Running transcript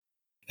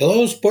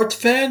Hello, sports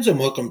fans, and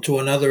welcome to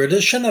another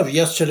edition of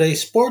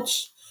Yesterday's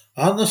Sports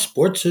on the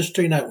Sports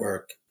History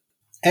Network.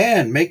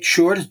 And make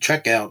sure to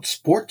check out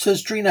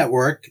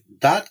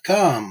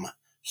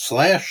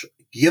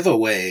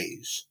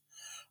sportshistorynetwork.com/giveaways.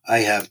 I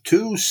have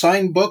two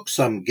signed books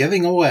I'm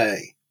giving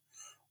away.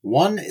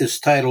 One is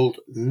titled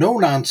No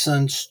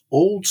Nonsense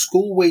Old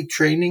School Weight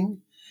Training,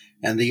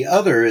 and the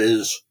other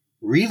is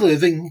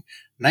Reliving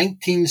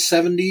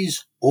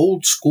 1970s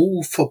Old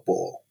School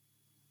Football.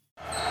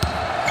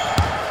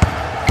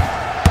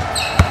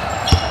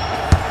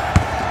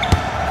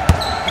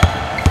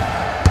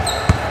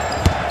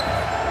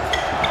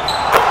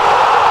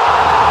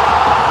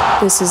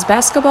 This is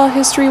Basketball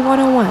History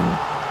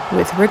 101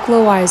 with Rick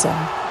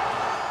Loiza.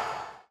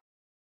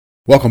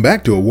 Welcome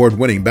back to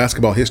award-winning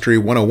Basketball History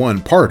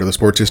 101, part of the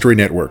Sports History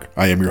Network.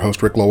 I am your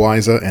host, Rick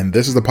Loiza, and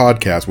this is the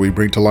podcast where we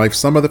bring to life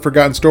some of the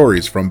forgotten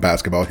stories from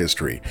basketball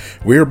history.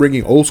 We are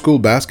bringing old school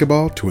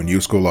basketball to a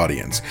new school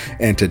audience,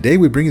 and today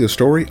we bring you the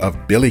story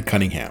of Billy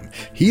Cunningham.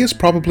 He is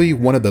probably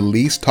one of the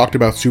least talked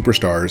about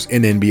superstars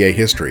in NBA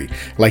history.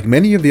 Like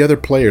many of the other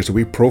players that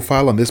we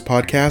profile on this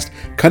podcast,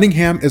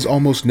 Cunningham is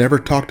almost never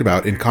talked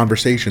about in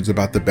conversations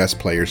about the best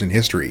players in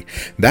history.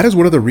 That is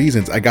one of the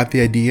reasons I got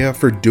the idea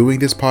for doing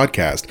this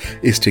podcast,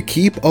 is to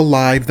keep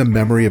alive the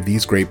memory of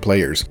these great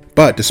players.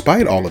 But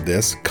despite all of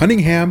this,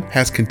 Cunningham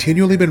has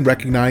continually been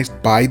recognized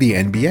by the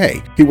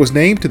NBA. He was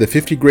named to the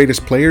 50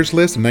 Greatest Players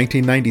list in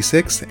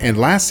 1996, and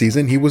last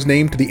season he was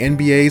named to the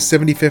NBA's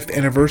 75th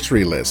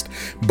anniversary list.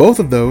 Both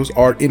of those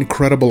are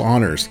incredible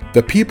honors.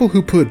 The people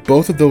who put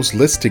both of those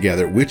lists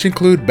together, which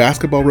include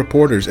basketball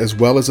reporters as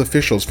well as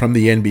officials from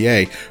the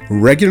NBA,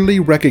 regularly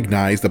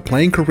recognize the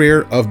playing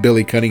career of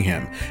Billy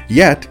Cunningham.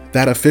 Yet,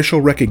 that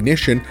official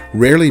recognition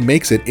rarely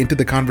makes it into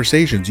the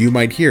conversations you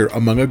might hear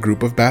among a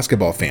group of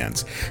basketball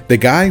fans. The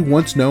guy,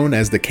 once known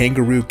as the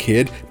Kangaroo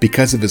Kid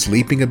because of his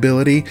leaping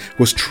ability,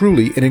 was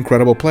truly an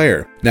incredible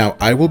player. Now,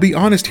 I will be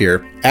honest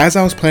here, as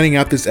I was planning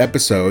out this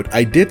episode,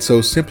 I did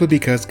so simply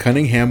because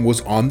Cunningham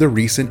was on the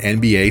recent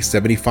NBA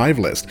 75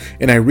 list,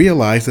 and I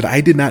realized that I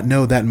did not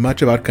know that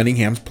much about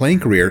Cunningham's playing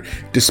career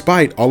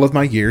despite all of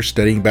my years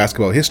studying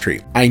basketball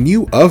history. I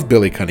knew of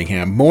Billy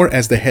Cunningham more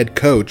as the head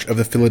coach of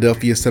the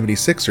Philadelphia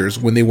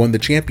 76ers when they won the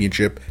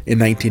championship in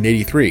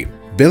 1983.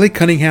 Billy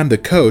Cunningham, the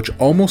coach,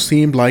 almost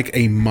seemed like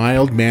a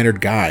mild-mannered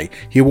guy.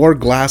 He wore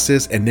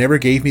glasses and never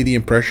gave me the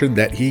impression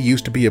that he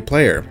used to be a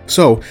player.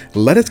 So,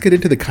 let us get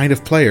into the kind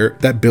of player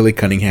that Billy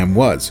Cunningham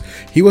was.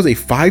 He was a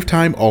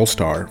 5-time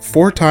All-Star,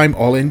 4-time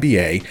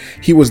All-NBA.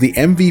 He was the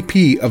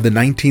MVP of the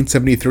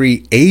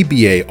 1973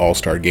 ABA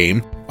All-Star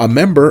Game, a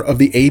member of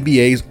the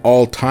ABA's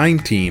all-time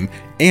team,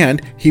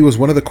 and he was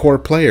one of the core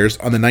players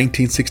on the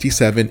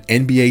 1967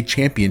 NBA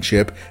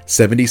Championship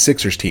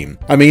 76ers team.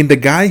 I mean, the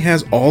guy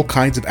has all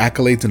kinds of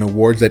accolades and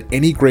awards that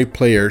any great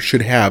player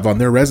should have on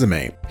their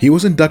resume. He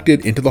was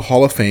inducted into the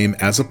Hall of Fame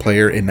as a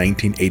player in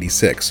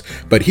 1986,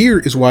 but here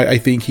is why I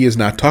think he is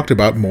not talked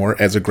about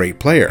more as a great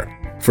player.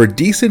 For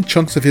decent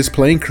chunks of his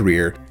playing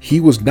career, he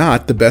was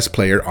not the best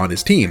player on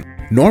his team.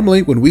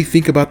 Normally, when we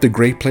think about the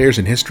great players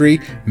in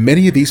history,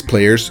 many of these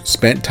players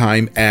spent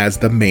time as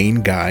the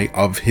main guy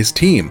of his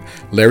team.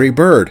 Larry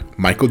Bird,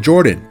 Michael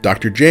Jordan,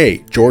 Dr.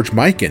 J, George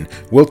Mikan,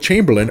 Wilt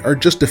Chamberlain are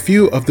just a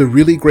few of the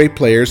really great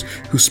players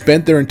who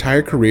spent their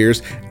entire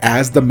careers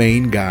as the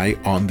main guy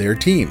on their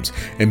teams.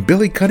 And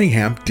Billy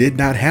Cunningham did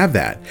not have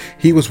that.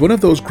 He was one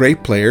of those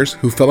great players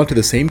who fell into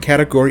the same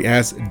category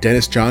as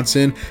Dennis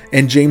Johnson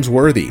and James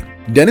Worthy.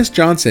 Dennis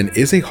Johnson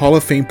is a Hall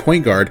of Fame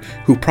point guard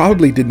who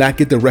probably did not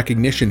get the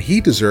recognition he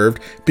deserved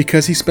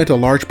because he spent a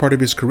large part of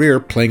his career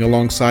playing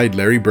alongside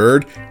Larry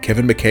Bird,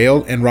 Kevin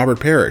McHale, and Robert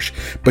Parrish.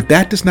 But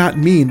that does not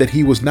mean that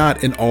he was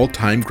not an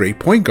all-time great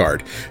point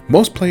guard.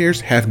 Most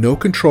players have no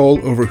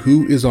control over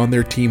who is on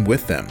their team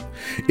with them.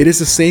 It is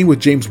the same with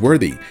James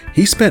Worthy.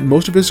 He spent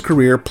most of his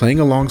career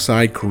playing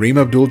alongside Kareem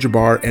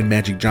Abdul-Jabbar and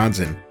Magic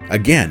Johnson.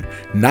 Again,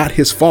 not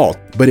his fault,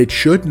 but it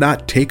should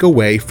not take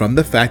away from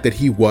the fact that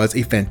he was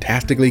a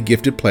fantastically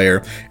gifted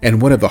player and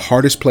one of the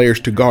hardest players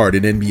to guard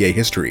in NBA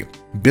history.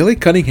 Billy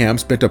Cunningham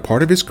spent a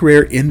part of his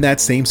career in that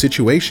same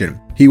situation.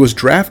 He was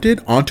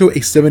drafted onto a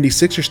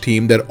 76ers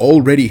team that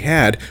already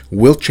had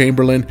Wilt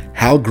Chamberlain,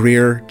 Hal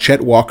Greer, Chet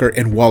Walker,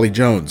 and Wally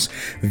Jones.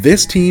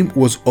 This team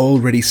was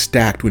already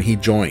stacked when he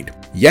joined.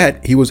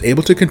 Yet, he was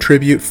able to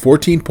contribute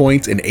 14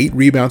 points and 8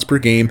 rebounds per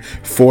game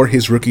for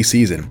his rookie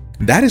season.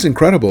 That is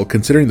incredible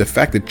considering the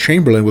fact that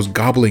Chamberlain was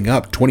gobbling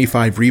up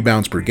 25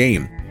 rebounds per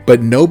game.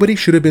 But nobody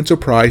should have been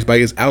surprised by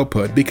his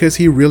output because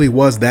he really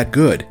was that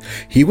good.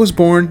 He was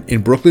born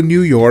in Brooklyn,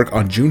 New York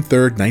on June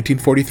 3,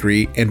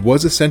 1943 and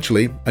was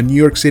essentially a New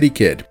York City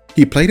kid.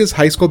 He played his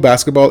high school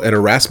basketball at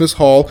Erasmus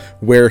Hall,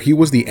 where he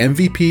was the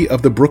MVP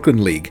of the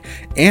Brooklyn League,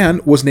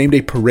 and was named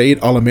a Parade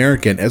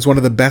All-American as one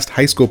of the best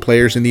high school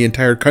players in the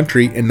entire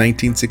country in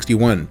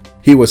 1961.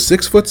 He was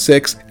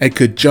 6'6" and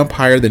could jump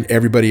higher than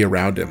everybody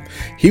around him.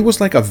 He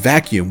was like a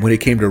vacuum when it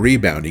came to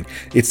rebounding.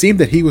 It seemed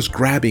that he was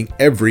grabbing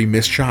every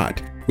missed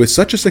shot. With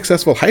such a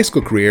successful high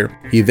school career,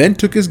 he then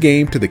took his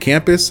game to the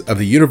campus of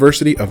the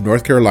University of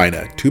North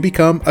Carolina to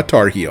become a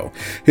Tar Heel.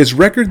 His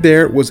record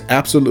there was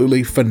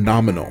absolutely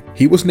phenomenal.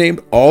 He was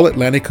named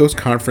All-Atlantic Coast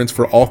Conference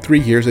for all 3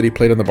 years that he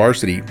played on the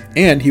varsity,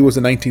 and he was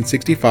a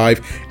 1965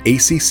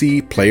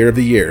 ACC Player of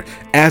the Year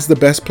as the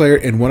best player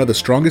in one of the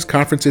strongest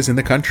conferences in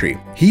the country.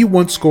 He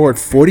once scored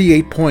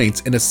 48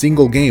 points in a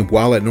single game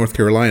while at North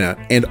Carolina,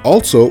 and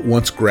also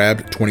once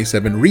grabbed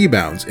 27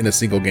 rebounds in a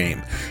single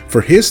game.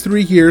 For his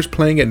 3 years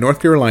playing at North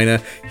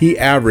Carolina, he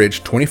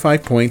averaged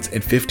 25 points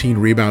and 15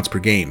 rebounds per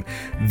game.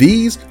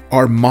 These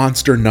are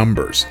monster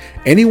numbers.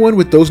 Anyone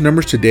with those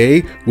numbers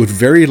today would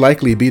very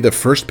likely be the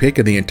first pick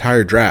in the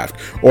entire draft,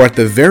 or at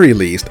the very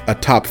least, a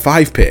top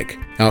 5 pick.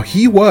 Now,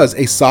 he was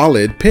a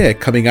solid pick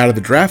coming out of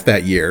the draft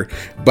that year,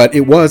 but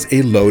it was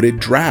a loaded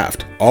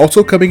draft.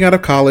 Also coming out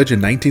of college in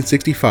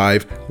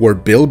 1965 were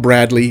Bill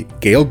Bradley,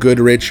 Gail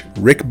Goodrich,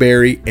 Rick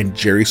Barry, and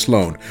Jerry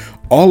Sloan,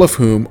 all of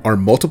whom are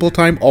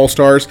multiple-time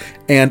All-Stars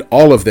and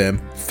all of them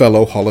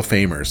fellow Hall of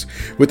Famers.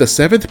 With the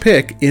 7th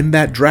pick in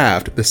that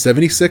draft, the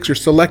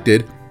 76ers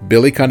selected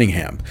Billy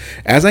Cunningham.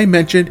 As I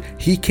mentioned,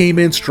 he came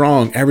in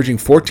strong, averaging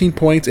 14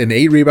 points and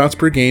 8 rebounds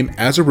per game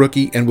as a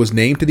rookie and was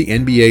named to the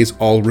NBA's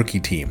All-Rookie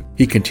team.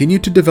 He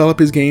continued to develop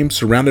his game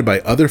surrounded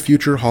by other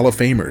future Hall of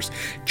Famers.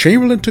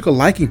 Chamberlain took a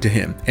liking to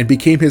him and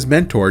became his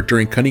mentor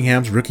during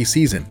Cunningham's rookie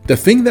season. The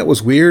thing that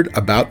was weird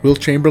about Wilt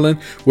Chamberlain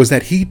was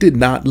that he did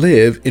not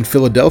live in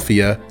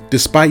Philadelphia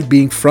despite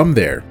being from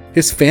there.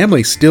 His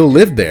family still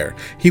lived there.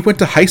 He went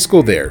to high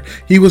school there.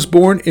 He was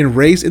born and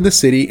raised in the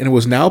city and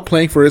was now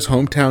playing for his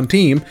hometown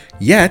team,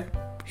 yet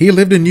he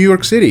lived in New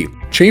York City.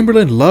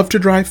 Chamberlain loved to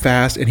drive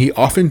fast, and he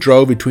often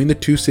drove between the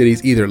two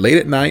cities either late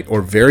at night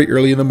or very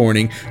early in the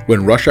morning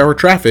when rush hour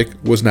traffic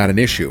was not an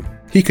issue.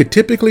 He could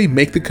typically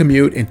make the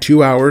commute in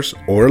 2 hours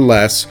or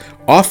less.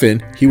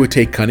 Often, he would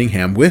take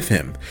Cunningham with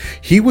him.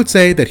 He would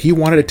say that he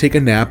wanted to take a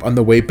nap on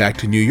the way back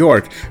to New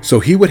York, so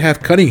he would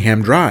have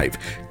Cunningham drive.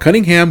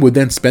 Cunningham would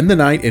then spend the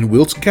night in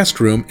Wilt's guest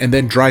room and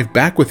then drive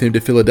back with him to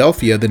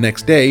Philadelphia the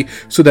next day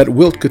so that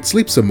Wilt could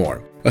sleep some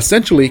more.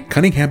 Essentially,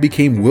 Cunningham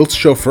became Wilt's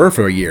chauffeur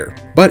for a year,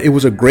 but it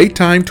was a great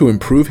time to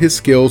improve his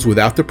skills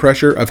without the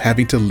pressure of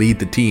having to lead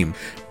the team.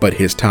 But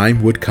his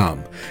time would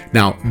come.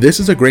 Now, this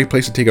is a great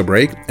place to take a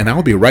break, and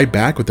I'll be right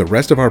back with the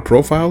rest of our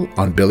profile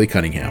on Billy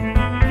Cunningham.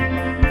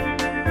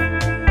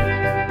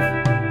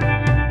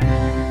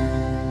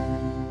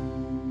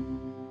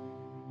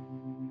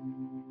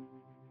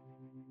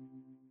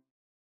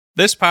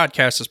 This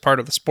podcast is part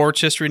of the Sports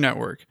History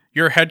Network,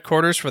 your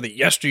headquarters for the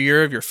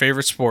yesteryear of your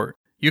favorite sport.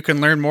 You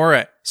can learn more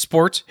at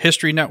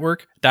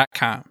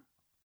sportshistorynetwork.com.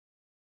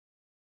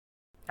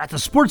 At the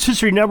Sports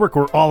History Network,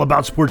 we're all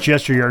about sports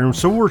yesteryear, and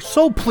so we're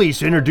so pleased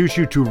to introduce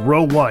you to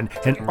Row One,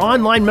 an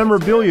online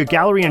memorabilia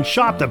gallery and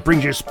shop that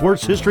brings your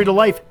sports history to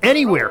life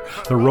anywhere.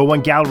 The Row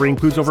One gallery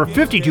includes over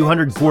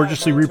 5,200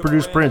 gorgeously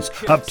reproduced prints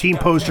of team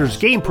posters,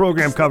 game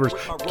program covers,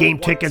 game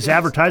tickets,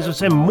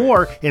 advertisements, and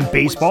more in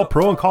baseball,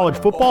 pro and college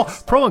football,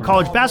 pro and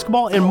college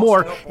basketball, and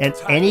more. And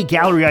any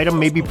gallery item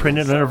may be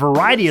printed in a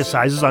variety of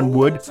sizes on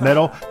wood,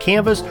 metal,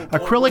 canvas,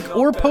 acrylic,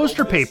 or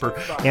poster paper.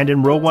 And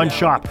in Row One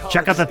shop,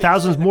 check out the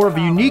thousands more of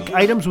unique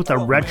items with the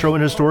retro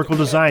and historical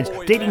designs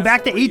dating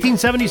back to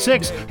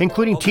 1876,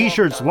 including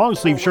t-shirts, long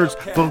sleeve shirts,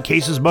 phone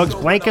cases, mugs,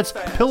 blankets,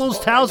 pillows,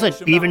 towels, and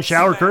even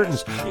shower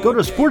curtains. Go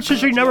to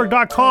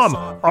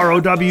sportshistorynetwork.com,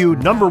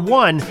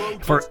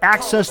 ROW1, for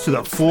access to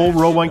the full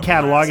Row One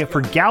catalog and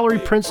for gallery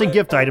prints and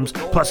gift items,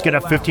 plus get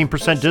a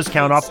 15%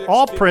 discount off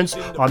all prints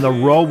on the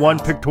Row One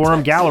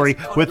Pictorium Gallery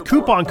with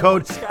coupon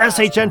code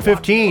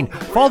SHN15.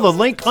 Follow the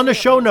link on the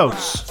show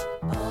notes.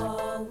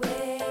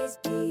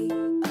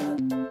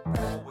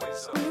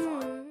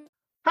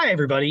 Hi,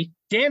 everybody.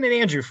 Dan and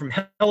Andrew from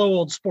Hello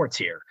Old Sports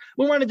here.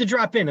 We wanted to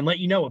drop in and let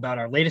you know about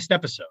our latest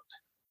episode.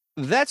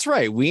 That's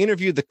right. We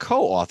interviewed the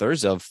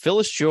co-authors of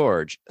Phyllis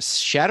George,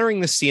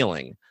 Shattering the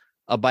Ceiling,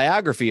 a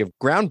biography of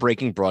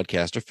groundbreaking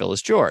broadcaster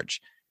Phyllis George.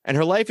 And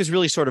her life is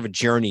really sort of a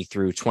journey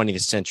through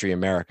 20th century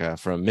America,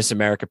 from Miss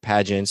America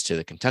pageants to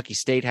the Kentucky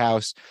State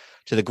House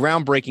to the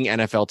groundbreaking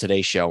NFL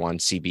Today show on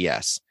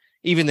CBS,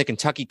 even the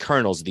Kentucky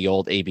Colonels of the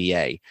old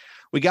ABA.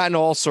 We got into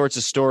all sorts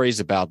of stories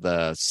about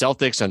the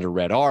Celtics under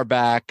Red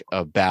Auerbach,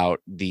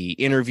 about the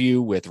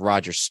interview with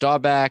Roger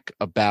Staubach,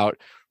 about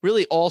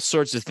really all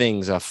sorts of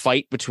things, a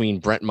fight between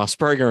Brent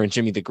Musburger and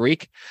Jimmy the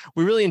Greek.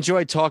 We really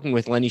enjoyed talking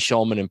with Lenny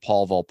Shulman and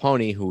Paul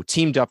Volpone, who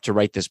teamed up to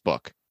write this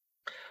book.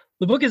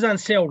 The book is on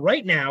sale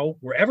right now,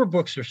 wherever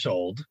books are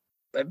sold.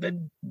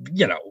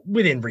 You know,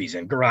 within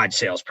reason. Garage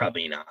sales,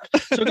 probably not.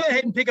 So go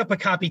ahead and pick up a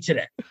copy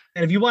today.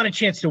 And if you want a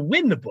chance to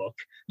win the book,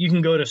 you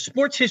can go to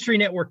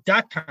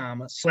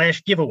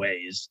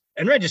sportshistorynetwork.com/giveaways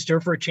and register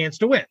for a chance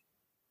to win.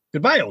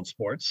 Goodbye, old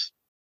sports.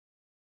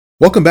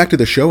 Welcome back to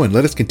the show, and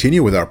let us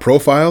continue with our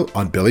profile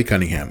on Billy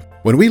Cunningham.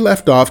 When we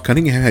left off,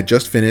 Cunningham had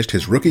just finished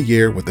his rookie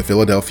year with the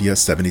Philadelphia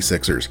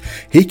 76ers.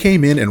 He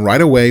came in and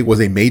right away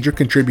was a major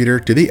contributor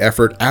to the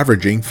effort,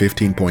 averaging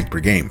 15 points per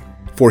game.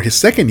 For his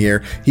second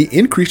year, he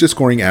increased his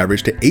scoring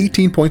average to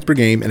 18 points per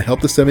game and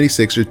helped the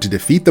 76ers to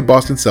defeat the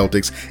Boston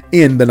Celtics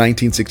in the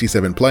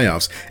 1967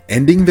 playoffs,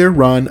 ending their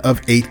run of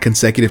 8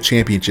 consecutive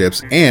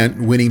championships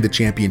and winning the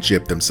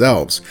championship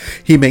themselves.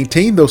 He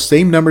maintained those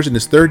same numbers in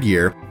his third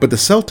year, but the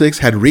Celtics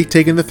had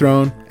retaken the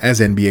throne as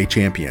NBA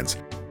champions.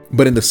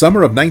 But in the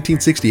summer of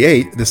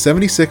 1968, the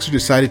 76ers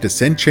decided to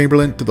send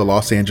Chamberlain to the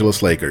Los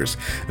Angeles Lakers.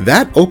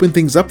 That opened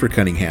things up for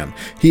Cunningham.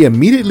 He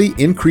immediately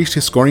increased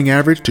his scoring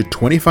average to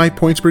 25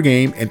 points per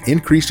game and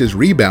increased his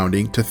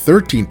rebounding to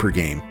 13 per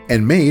game,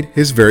 and made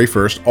his very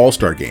first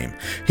All-Star game.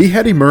 He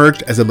had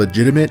emerged as a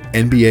legitimate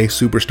NBA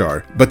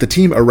superstar, but the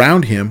team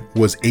around him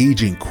was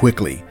aging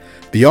quickly.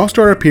 The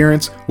All-Star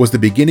appearance was the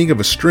beginning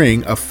of a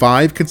string of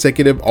 5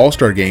 consecutive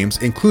All-Star games,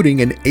 including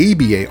an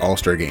ABA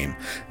All-Star game.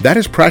 That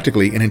is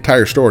practically an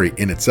entire story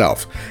in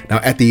itself.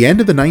 Now, at the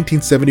end of the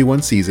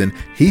 1971 season,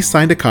 he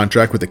signed a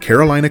contract with the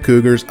Carolina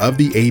Cougars of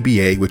the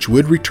ABA, which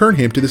would return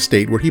him to the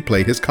state where he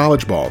played his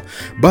college ball.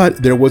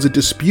 But there was a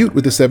dispute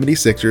with the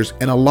 76ers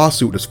and a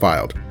lawsuit was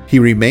filed. He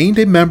remained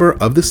a member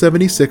of the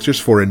 76ers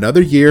for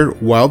another year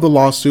while the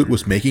lawsuit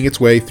was making its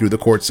way through the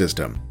court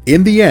system.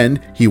 In the end,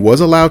 he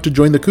was allowed to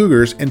join the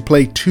Cougars and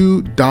play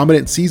 2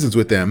 dominant seasons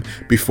with them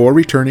before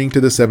returning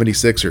to the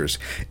 76ers.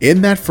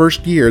 In that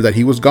first year that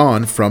he was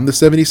gone from the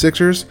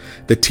 76ers,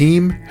 the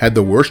team had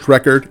the worst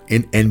record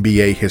in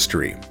NBA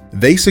history.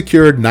 They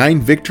secured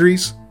 9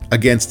 victories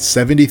against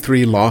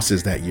 73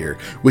 losses that year,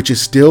 which is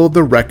still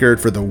the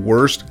record for the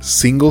worst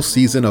single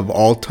season of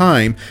all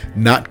time,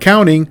 not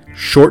counting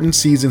shortened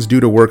seasons due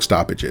to work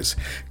stoppages.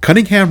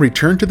 Cunningham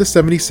returned to the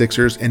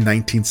 76ers in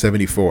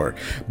 1974,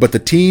 but the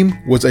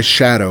team was a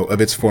shadow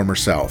of its former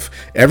self.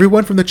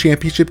 Everyone from the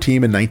championship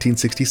team in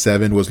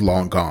 1967 was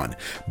long gone,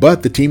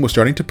 but the team was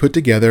starting to put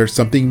together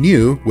something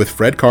new with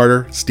Fred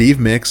Carter, Steve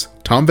Mix,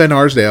 Tom Van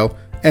Arsdale,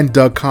 and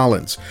Doug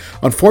Collins.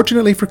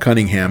 Unfortunately for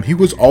Cunningham, he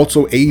was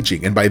also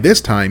aging, and by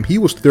this time, he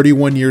was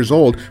 31 years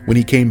old when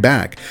he came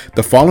back.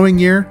 The following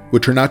year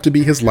would turn out to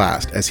be his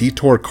last, as he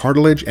tore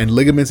cartilage and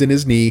ligaments in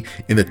his knee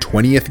in the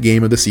 20th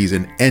game of the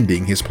season,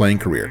 ending his playing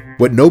career.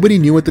 What nobody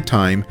knew at the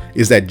time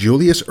is that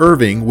Julius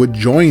Erving would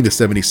join the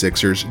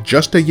 76ers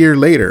just a year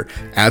later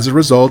as a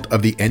result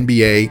of the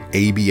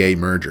NBA-ABA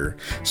merger.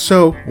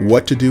 So,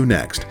 what to do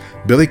next?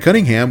 Billy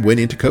Cunningham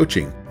went into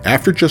coaching.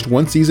 After just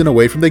 1 season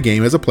away from the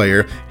game as a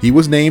player, he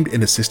was named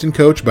an assistant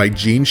coach by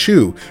Gene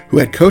Shue, who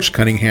had coached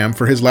Cunningham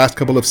for his last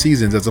couple of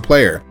seasons as a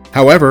player.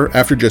 However,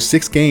 after just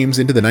 6 games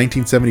into the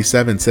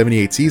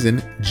 1977-78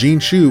 season, Gene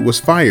Shue was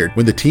fired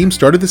when the team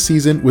started the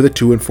season with a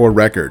 2-4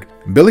 record.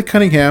 Billy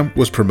Cunningham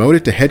was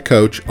promoted to head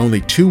coach only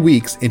 2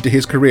 weeks into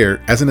his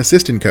career as an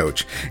assistant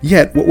coach.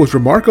 Yet, what was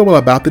remarkable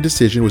about the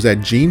decision was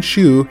that Gene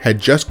Shue had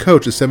just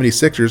coached the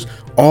 76ers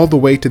all the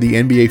way to the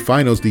NBA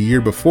Finals the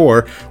year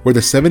before, where the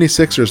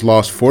 76ers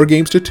lost 4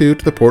 games to 2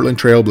 to the Portland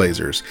Trail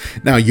Blazers.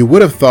 Now, you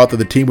would have thought that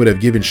the team would have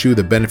given Shue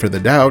the benefit of the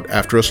doubt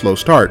after a slow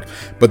start,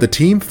 but the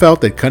team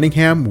felt that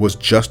Cunningham was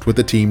just what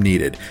the team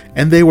needed.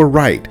 And they were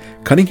right.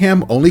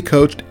 Cunningham only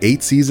coached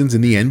 8 seasons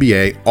in the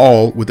NBA,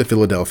 all with the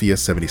Philadelphia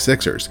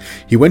 76ers.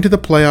 He went to the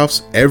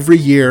playoffs every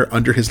year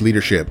under his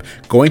leadership,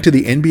 going to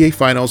the NBA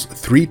Finals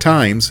 3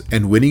 times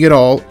and winning it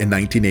all in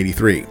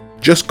 1983.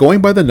 Just going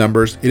by the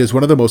numbers, it is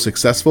one of the most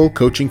successful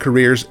coaching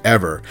careers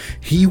ever.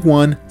 He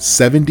won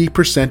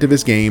 70% of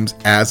his games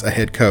as a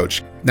head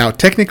coach. Now,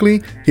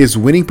 technically, his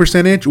winning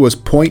percentage was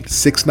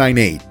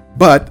 .698.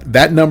 But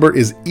that number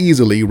is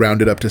easily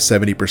rounded up to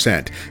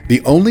 70%.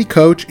 The only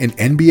coach in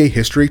NBA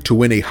history to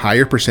win a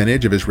higher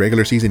percentage of his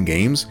regular season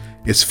games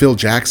is Phil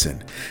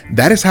Jackson.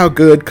 That is how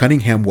good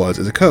Cunningham was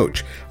as a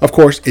coach. Of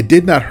course, it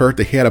did not hurt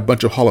that he had a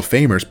bunch of Hall of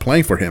Famers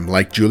playing for him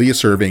like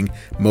Julius Erving,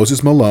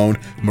 Moses Malone,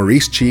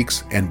 Maurice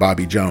Cheeks, and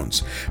Bobby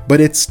Jones.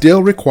 But it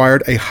still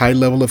required a high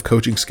level of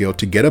coaching skill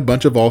to get a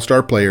bunch of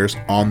all-star players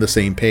on the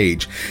same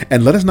page.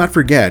 And let us not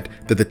forget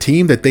that the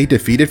team that they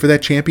defeated for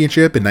that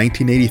championship in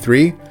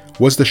 1983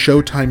 was the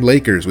Showtime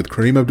Lakers with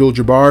Kareem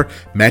Abdul-Jabbar,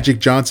 Magic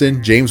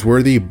Johnson, James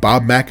Worthy,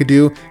 Bob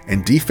McAdoo,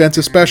 and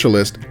defensive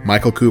specialist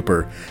Michael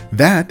Cooper.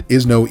 That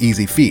is no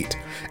easy feat.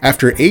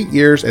 After 8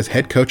 years as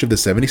head coach of the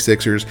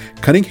 76ers,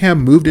 Cunningham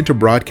moved into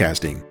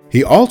broadcasting.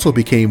 He also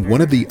became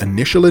one of the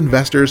initial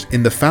investors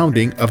in the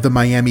founding of the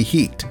Miami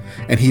Heat,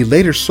 and he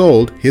later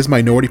sold his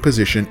minority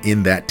position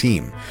in that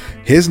team.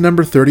 His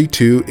number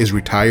 32 is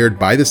retired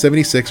by the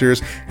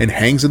 76ers and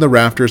hangs in the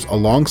rafters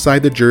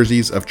alongside the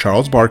jerseys of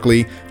Charles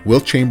Barkley,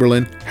 Wilt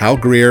Chamberlain, Hal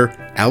Greer,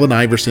 Allen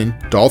Iverson,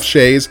 Dolph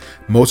Schayes,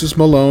 Moses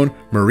Malone,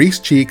 Maurice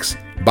Cheeks,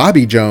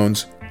 Bobby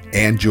Jones,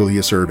 and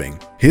Julius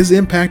Erving. His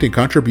impact and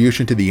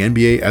contribution to the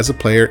NBA as a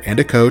player and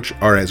a coach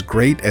are as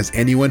great as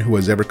anyone who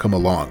has ever come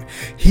along.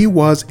 He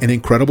was an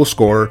incredible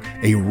scorer,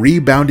 a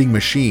rebounding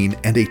machine,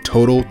 and a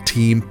total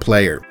team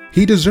player.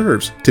 He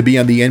deserves to be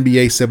on the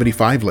NBA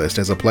 75 list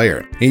as a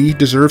player. He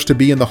deserves to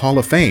be in the Hall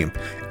of Fame.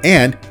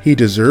 And he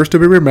deserves to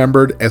be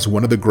remembered as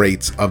one of the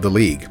greats of the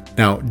league.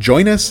 Now,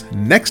 join us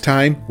next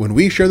time when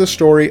we share the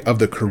story of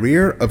the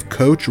career of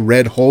Coach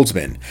Red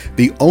Holzman,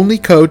 the only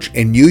coach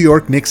in New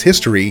York Knicks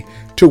history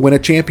to win a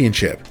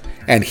championship.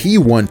 And he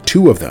won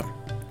 2 of them.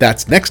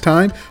 That's next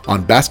time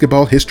on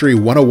Basketball History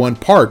 101,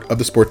 part of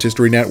the Sports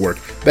History Network,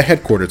 the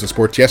headquarters of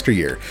Sports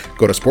Yesteryear.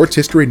 Go to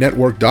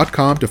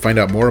sportshistorynetwork.com to find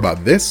out more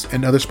about this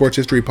and other sports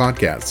history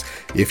podcasts.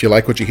 If you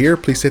like what you hear,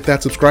 please hit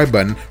that subscribe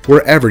button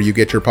wherever you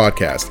get your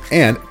podcast,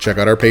 and check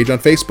out our page on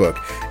Facebook.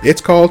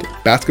 It's called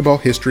Basketball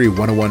History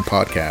 101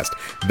 Podcast.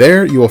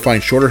 There you will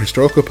find shorter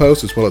historical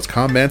posts as well as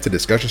comments and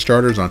discussion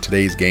starters on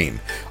today's game.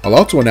 I'll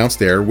also announce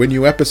there when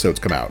new episodes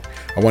come out.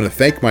 I want to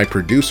thank my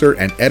producer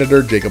and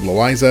editor, Jacob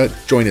Loaiza.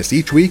 Join us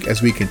each week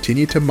as we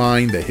continue to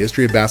mine the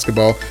history of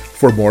basketball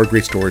for more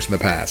great stories from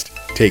the past.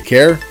 Take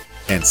care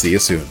and see you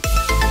soon.